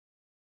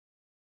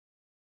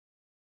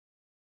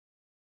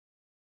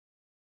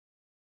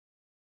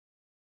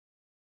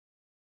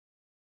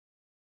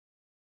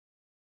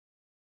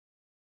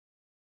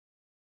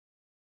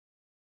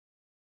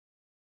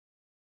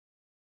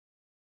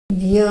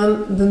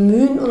Wir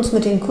bemühen uns,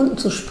 mit den Kunden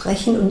zu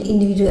sprechen und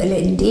individuelle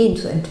Ideen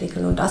zu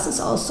entwickeln. Und das ist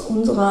aus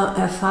unserer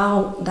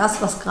Erfahrung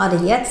das, was gerade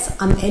jetzt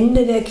am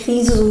Ende der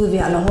Krise, so wie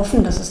wir alle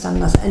hoffen, dass es dann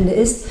das Ende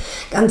ist,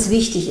 ganz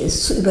wichtig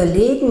ist, zu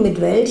überlegen,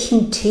 mit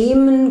welchen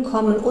Themen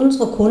kommen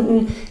unsere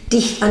Kunden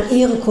dicht an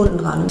ihre Kunden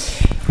ran.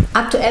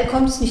 Aktuell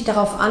kommt es nicht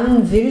darauf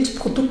an, wild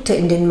Produkte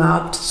in den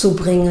Markt zu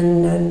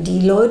bringen. Die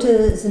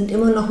Leute sind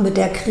immer noch mit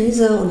der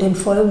Krise und den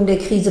Folgen der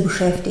Krise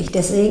beschäftigt.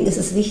 Deswegen ist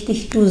es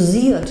wichtig,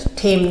 dosiert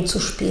Themen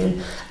zu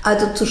spielen.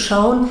 Also zu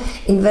schauen,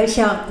 in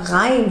welcher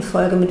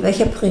Reihenfolge, mit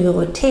welcher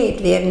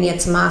Priorität werden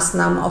jetzt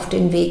Maßnahmen auf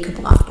den Weg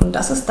gebracht. Und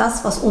das ist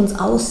das, was uns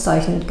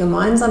auszeichnet.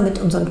 Gemeinsam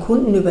mit unseren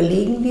Kunden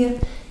überlegen wir,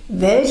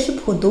 welche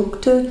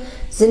Produkte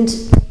sind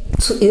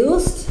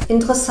zuerst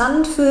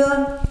interessant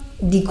für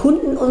die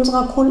Kunden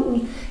unserer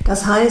Kunden,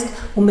 das heißt,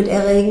 womit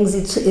erregen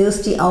sie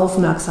zuerst die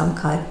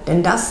Aufmerksamkeit.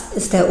 Denn das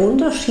ist der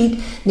Unterschied,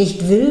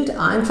 nicht wild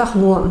einfach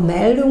nur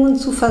Meldungen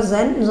zu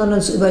versenden,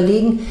 sondern zu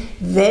überlegen,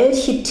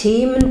 welche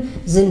Themen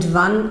sind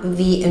wann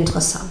wie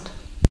interessant.